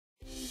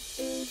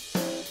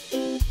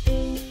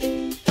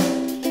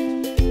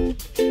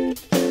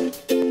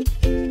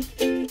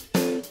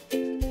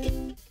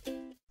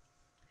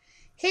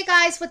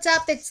guys, what's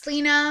up? It's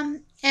Lena,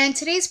 and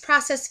today's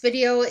process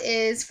video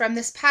is from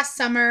this past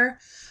summer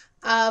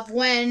of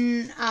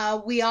when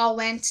we all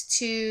went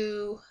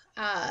to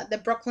the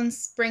Brooklin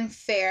Spring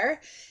Fair,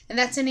 and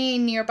that's in a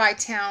nearby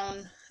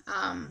town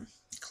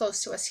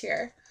close to us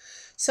here.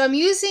 So I'm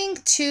using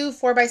two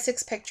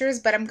 4x6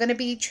 pictures, but I'm going to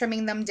be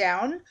trimming them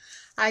down.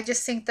 I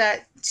just think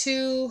that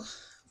two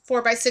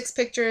 4x6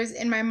 pictures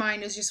in my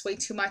mind is just way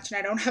too much, and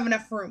I don't have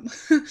enough room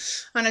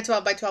on a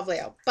 12x12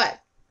 layout.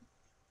 But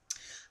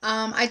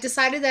I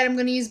decided that I'm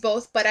going to use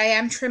both, but I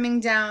am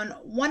trimming down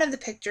one of the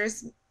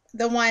pictures,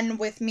 the one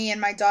with me and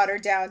my daughter,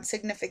 down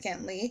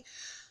significantly.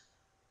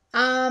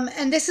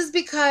 And this is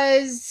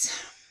because,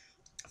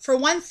 for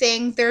one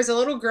thing, there's a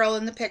little girl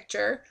in the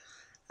picture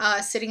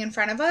sitting in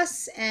front of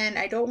us, and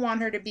I don't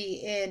want her to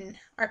be in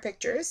our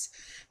pictures.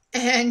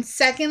 And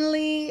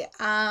secondly,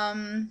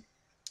 I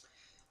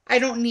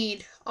don't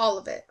need all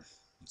of it.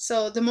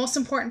 So the most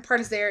important part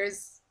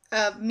is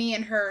of me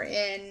and her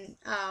in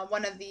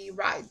one of the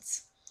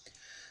rides.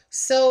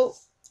 So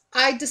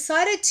I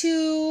decided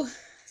to,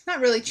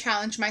 not really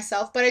challenge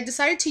myself, but I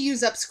decided to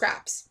use up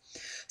scraps.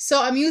 So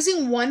I'm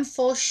using one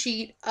full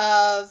sheet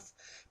of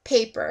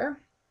paper,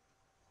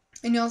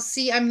 and you'll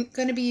see I'm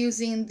going to be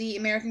using the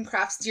American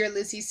Crafts Dear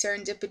Lizzie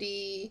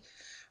Serendipity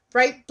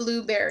Bright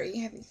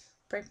Blueberry.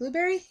 Bright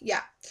Blueberry?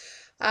 Yeah.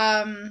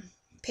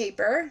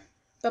 Paper.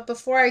 But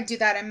before I do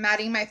that, I'm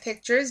matting my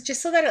pictures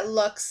just so that it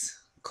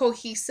looks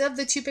cohesive,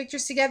 the two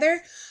pictures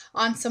together,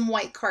 on some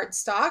white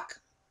cardstock.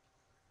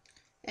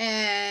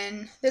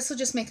 And this will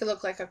just make it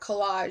look like a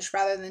collage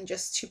rather than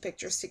just two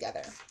pictures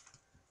together.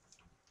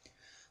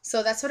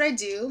 So that's what I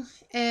do,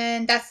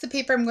 and that's the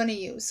paper I'm going to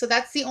use. So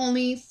that's the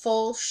only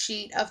full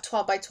sheet of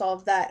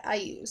 12x12 that I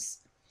use.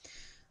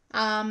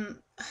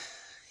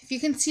 If you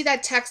can see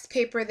that text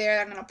paper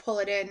there, I'm going to pull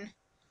it in.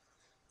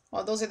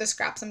 Well, those are the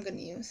scraps I'm going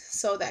to use.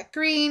 So that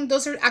green,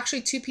 those are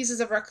actually two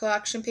pieces of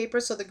recollection paper,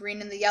 so the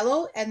green and the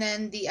yellow, and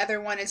then the other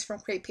one is from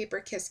Crepe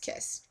Paper Kiss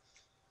Kiss.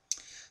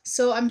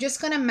 So I'm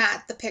just going to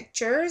mat the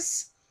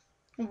pictures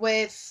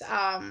with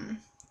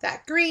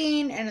that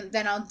green, and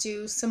then I'll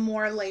do some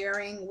more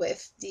layering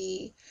with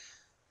the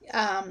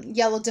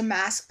yellow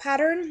damask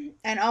pattern,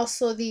 and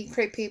also the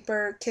Crepe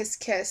Paper Kiss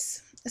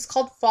Kiss. It's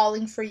called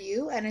Falling For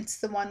You, and it's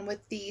the one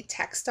with the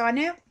text on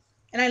it,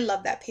 and I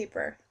love that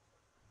paper.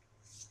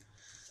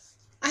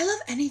 I love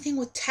anything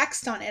with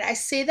text on it. I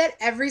say that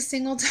every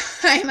single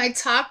time I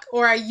talk,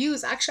 or I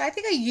use, actually I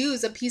think I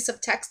use a piece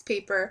of text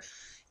paper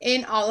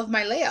in all of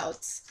my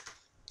layouts.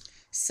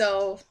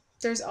 So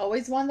there's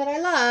always one that I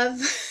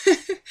love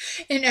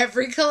in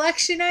every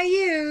collection I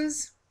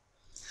use.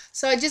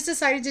 So I just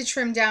decided to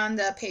trim down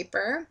the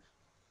paper,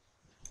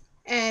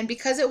 and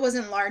because it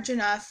wasn't large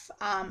enough,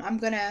 I'm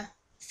gonna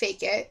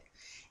fake it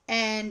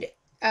and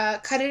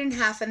cut it in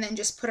half and then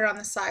just put it on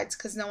the sides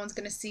because no one's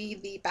gonna see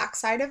the back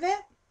side of it.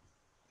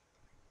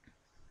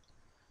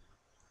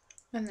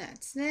 And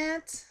that's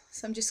that.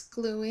 So I'm just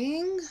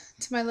gluing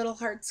to my little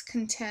heart's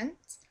content.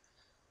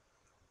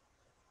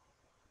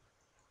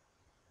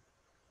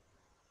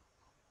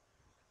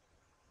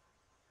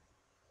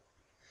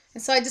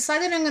 And so I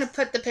decided I'm going to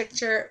put the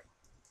picture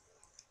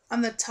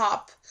on the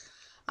top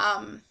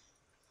part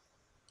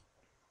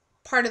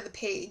of the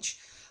page.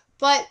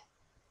 But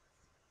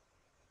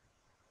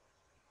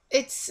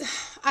it's,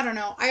 I don't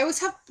know, I always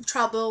have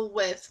trouble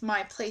with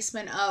my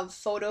placement of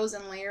photos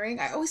and layering.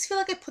 I always feel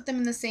like I put them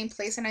in the same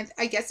place, and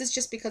I guess it's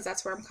just because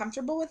that's where I'm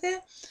comfortable with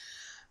it.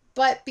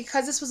 But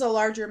because this was a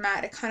larger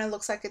mat, it kind of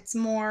looks like it's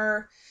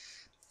more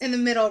in the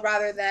middle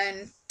rather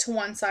than to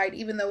one side,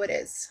 even though it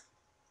is.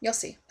 You'll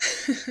see.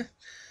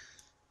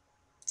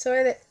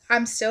 So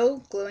I'm still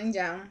gluing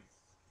down.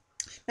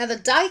 Now the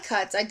die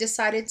cuts, I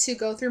decided to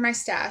go through my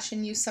stash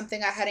and use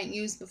something I hadn't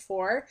used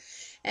before.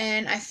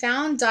 And I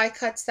found die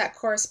cuts that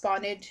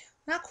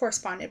not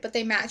corresponded, but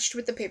they matched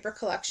with the paper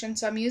collection.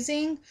 So I'm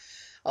using,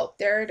 oh,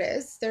 there it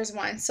is. There's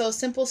one. So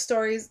Simple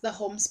Stories, the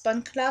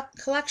Homespun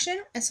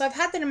collection. And so I've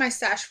had that in my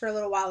stash for a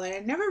little while, and I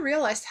never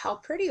realized how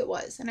pretty it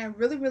was. And I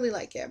really, really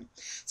like it.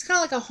 It's kind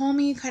of like a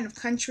homey, kind of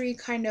country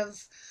kind of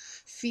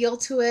feel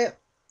to it.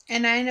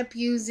 And I end up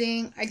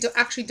using,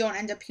 actually don't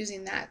end up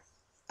using that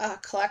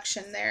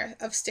collection there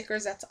of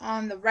stickers that's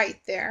on the right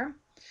there.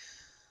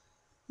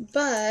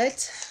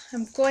 But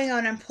I'm going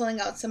on and pulling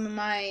out some of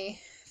my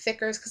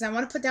thickers because I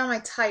want to put down my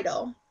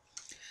title.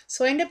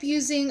 So I end up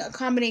using a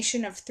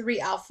combination of 3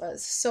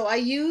 alphas. So I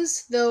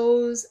use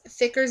those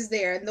thickers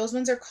there, and those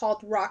ones are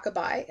called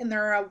Rockabye, and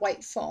they're a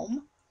white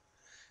foam.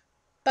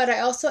 But I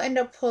also end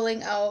up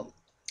pulling out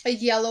a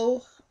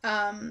yellow,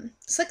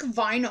 it's like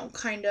vinyl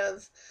kind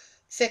of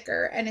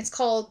thicker, and it's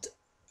called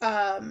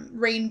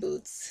Rain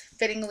Boots,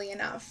 fittingly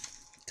enough,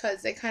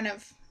 because they're kind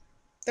of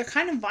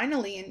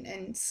vinyl-y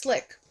and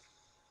slick.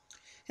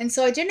 And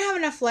so I didn't have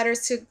enough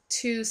letters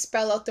to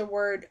spell out the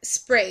word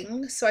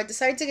spring, so I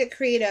decided to get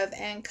creative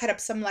and cut up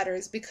some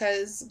letters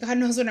because God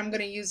knows when I'm going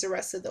to use the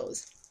rest of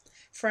those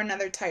for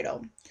another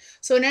title.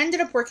 So it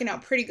ended up working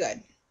out pretty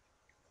good.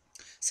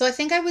 So I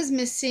think I was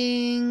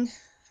missing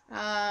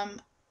an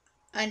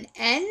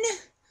N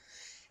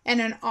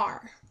and an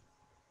R.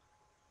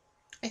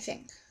 I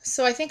think.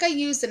 So I think I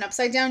used an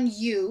upside down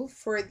U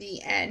for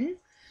the N,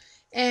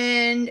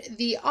 and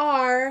the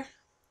R,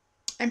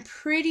 I'm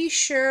pretty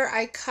sure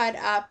I cut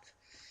up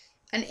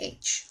an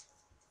H.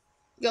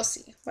 You'll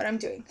see what I'm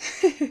doing.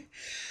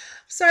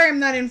 Sorry I'm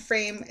not in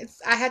frame.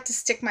 I had to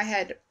stick my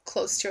head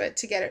close to it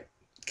to get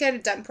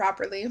it done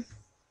properly.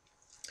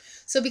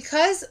 So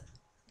because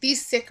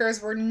these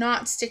stickers were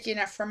not sticky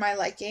enough for my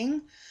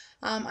liking,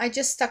 I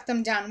just stuck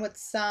them down with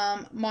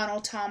some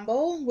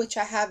Monotombo, which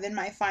I have in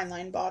my fine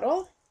line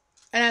bottle.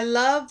 And I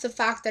love the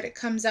fact that it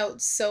comes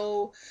out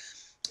so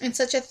in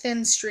such a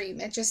thin stream.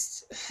 It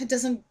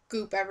doesn't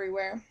goop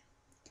everywhere.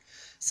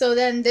 So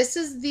then this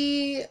is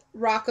the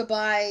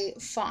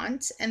Rockabye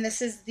font, and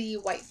this is the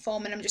white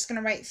foam, and I'm just going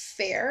to write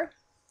fair.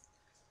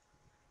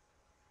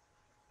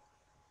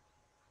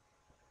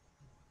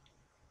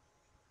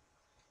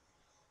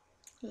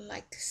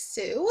 Like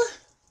so.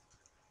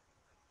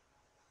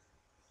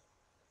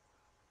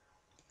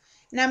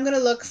 And I'm going to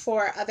look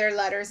for other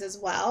letters as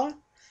well.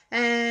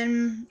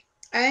 And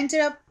I ended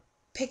up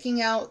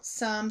picking out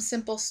some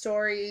Simple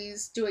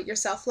Stories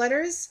do-it-yourself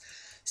letters.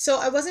 So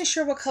I wasn't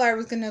sure what color I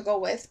was going to go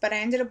with, but I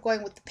ended up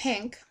going with the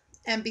pink.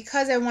 And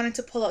because I wanted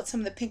to pull out some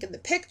of the pink in the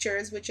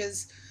pictures, which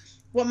is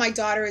what my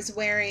daughter is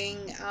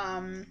wearing,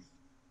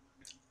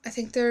 I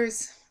think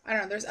there's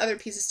other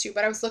pieces too,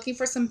 but I was looking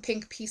for some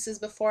pink pieces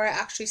before I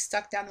actually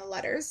stuck down the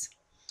letters.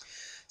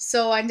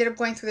 So I ended up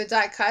going through the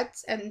die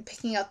cuts and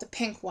picking out the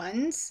pink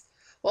ones.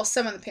 Well,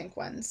 some of the pink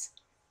ones.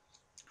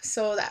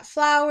 So that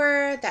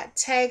flower, that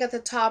tag at the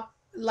top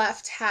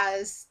left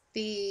has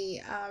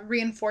the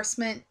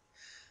reinforcement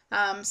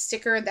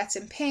sticker that's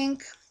in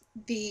pink.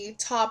 The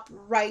top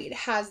right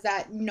has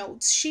that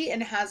notes sheet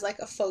and it has like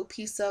a faux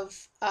piece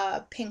of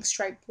pink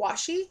striped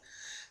washi.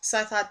 So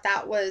I thought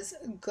that was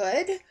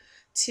good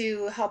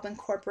to help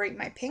incorporate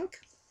my pink.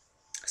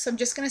 So I'm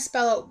just going to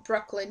spell out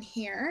Brooklyn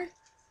here.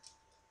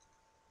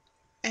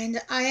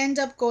 And I end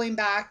up going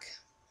back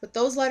with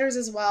those letters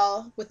as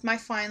well with my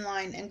fine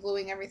line and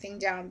gluing everything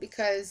down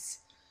because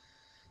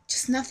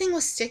just nothing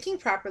was sticking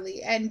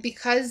properly. And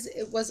because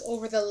it was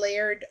over the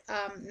layered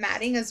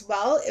matting as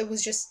well, it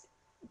was just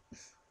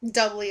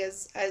doubly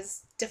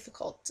as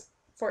difficult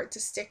for it to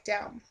stick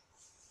down.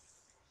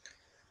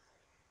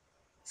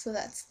 So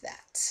that's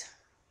that.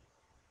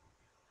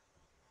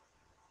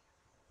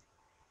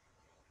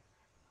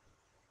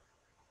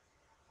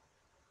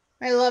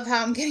 I love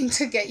how I'm getting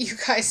to get you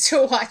guys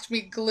to watch me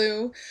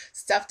glue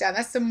stuff down.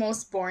 That's the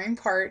most boring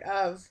part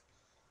of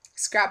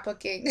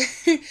scrapbooking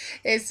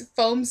is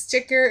foam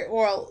sticker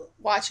or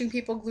watching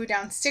people glue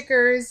down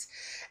stickers,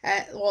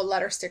 well,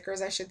 letter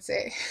stickers, I should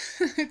say.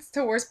 It's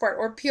the worst part.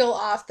 Or peel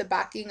off the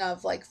backing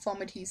of like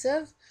foam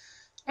adhesive.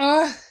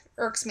 Ugh,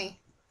 irks me.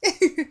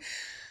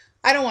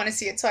 I don't want to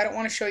see it, so I don't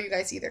want to show you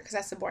guys either because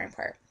that's the boring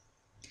part.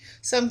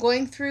 So I'm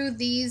going through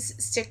these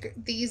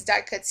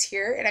die cuts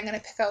here, and I'm going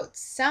to pick out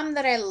some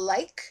that I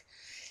like.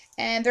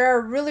 And there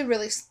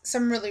are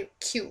some really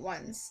cute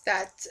ones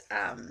that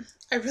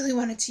I really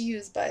wanted to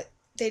use, but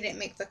they didn't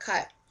make the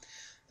cut.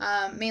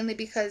 Mainly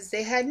because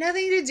they had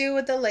nothing to do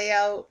with the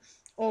layout,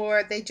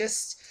 or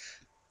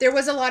there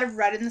was a lot of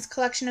red in this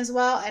collection as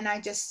well, and I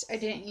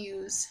didn't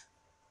use,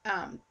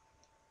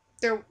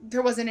 there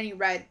wasn't any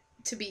red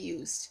to be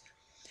used.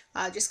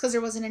 Just because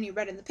there wasn't any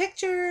red in the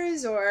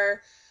pictures,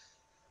 or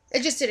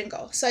it just didn't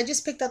go. So I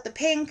just picked out the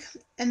pink,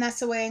 and that's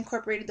the way I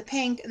incorporated the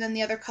pink, and then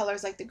the other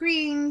colors like the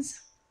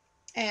greens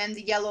and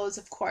the yellows,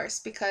 of course,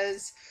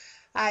 because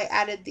I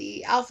added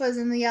the alphas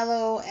in the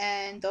yellow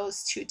and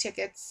those two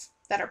tickets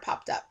that are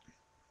popped up.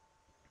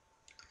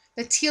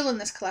 The teal in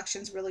this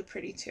collection is really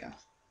pretty too.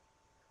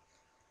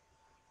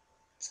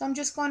 So I'm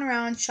just going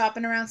around,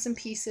 shopping around some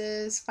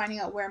pieces, finding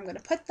out where I'm going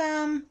to put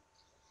them.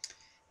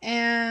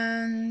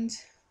 And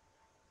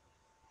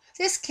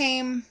this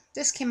came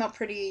out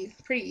pretty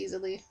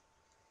easily.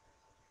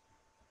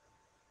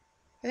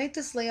 I think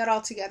this layout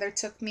altogether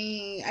took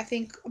me, I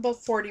think, about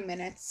 40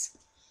 minutes.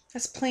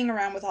 Just playing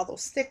around with all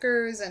those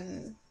stickers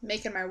and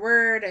making my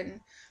word, and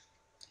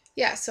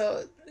yeah,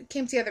 so it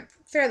came together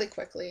fairly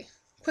quickly.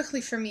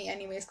 Quickly for me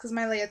anyways, because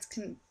my layouts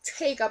can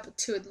take up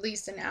to at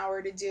least an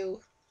hour to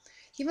do.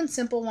 Even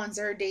simple ones,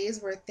 there are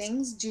days where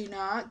things do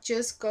not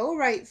just go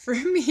right for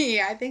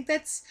me. I think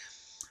that's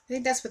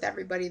with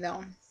everybody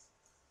though.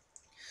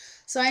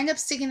 So I ended up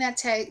sticking that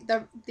tag,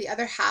 the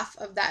other half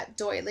of that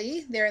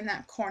doily there in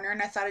that corner,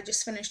 and I thought I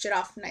just finished it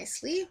off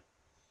nicely.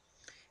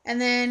 And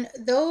then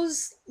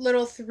those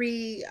little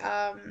 3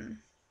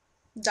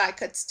 die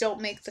cuts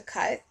don't make the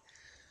cut,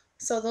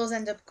 so those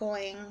end up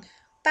going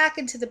back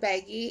into the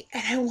baggie.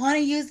 And I want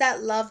to use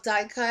that love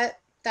die cut,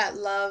 that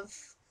love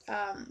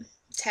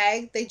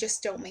tag. They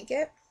just don't make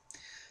it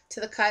to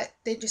the cut.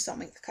 They just don't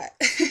make the cut.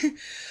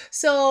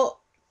 So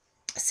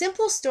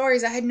Simple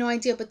Stories, I had no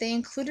idea, but they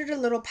included a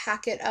little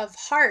packet of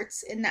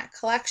hearts in that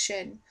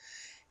collection,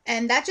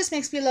 and that just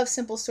makes me love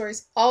Simple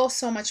Stories all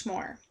so much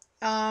more.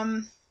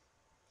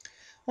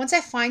 Once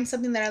I find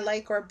something that I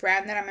like or a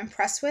brand that I'm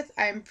impressed with,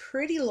 I'm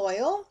pretty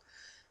loyal,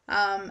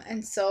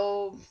 and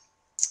so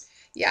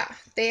Yeah,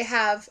 they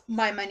have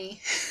my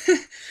money.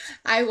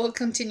 I will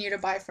continue to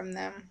buy from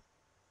them.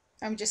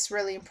 I'm just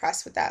really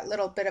impressed with that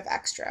little bit of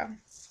extra.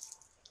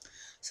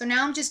 So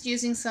now I'm just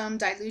using some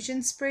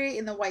dilution spray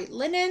in the white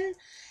linen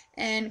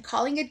and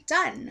calling it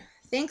done.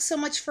 Thanks so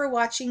much for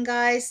watching,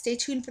 guys. Stay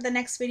tuned for the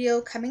next video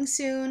coming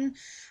soon.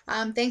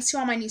 Thanks to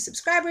all my new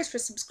subscribers for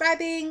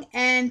subscribing,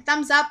 and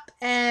thumbs up,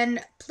 and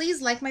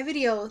please like my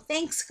video.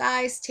 Thanks,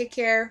 guys. Take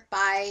care.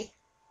 Bye.